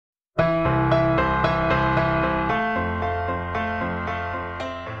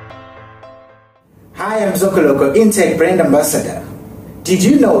am Mzokoloko, INTEC Brand Ambassador. Did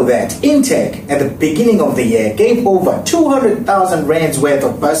you know that INTEC at the beginning of the year gave over 200,000 rands worth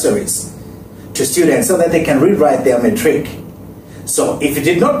of bursaries to students so that they can rewrite their matric? So if you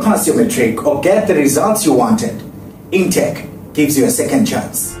did not pass your matric or get the results you wanted, INTEC gives you a second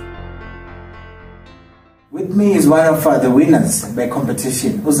chance. With me is one of the winners by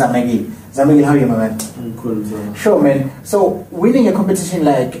competition, Uzamegi. Zamegi, how are you, my man? I'm cool, bro. Sure, man. So winning a competition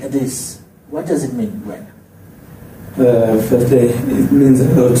like this, what does it mean when? Firstly, it means a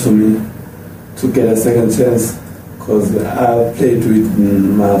lot to me to get a second chance, because I played with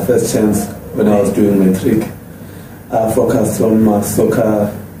my first chance when I was doing matric. I focused on my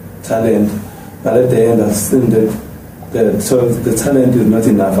soccer talent, but at the end I've seen that the talent is not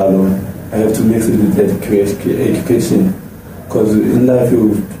enough alone. I have to mix it with education, because in life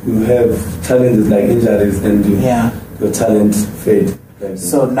you have challenges like injuries and your talent fade.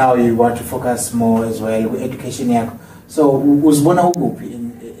 So now you want to focus more as well with education. So uzibona ukuphi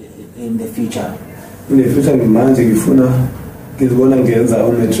in the future? In the future manje ngizibona ngenza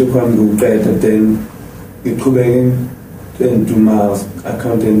umatric wami ngiwuqeda, then ngiqhubeke and do my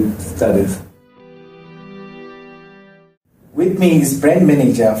accounting studies. With me is brand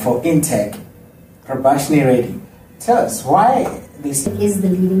manager for INTEC, Prabashni Reddy. Tell us why this is the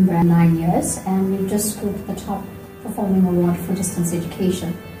leading brand 9 years, and we just scored the top performing award for distance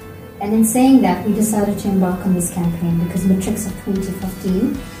education. And in saying that, we decided to embark on this campaign because matrics of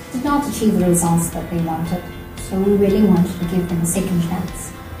 2015 did not achieve the results that they wanted. So we really wanted to give them a second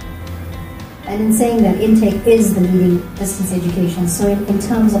chance. And in saying that INTEC is the leading distance education, so in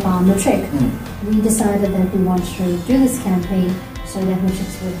terms of our matric, we decided that we wanted to do this campaign so that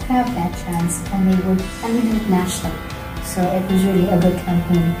matrics would have that chance and we didn't match them. So it was really a good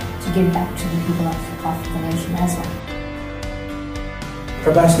campaign to give back to the people of the nation as well.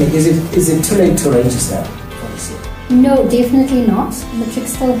 Prabashni, is it too late to register for this year? No, definitely not.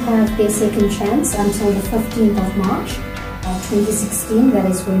 Matrics still have their second chance until the 15th of March 2016. That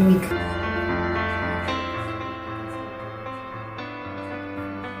is when we...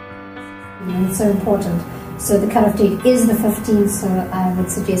 And it's so important. So the cutoff date is the 15th, so I would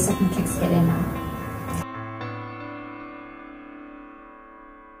suggest that matrics get in now.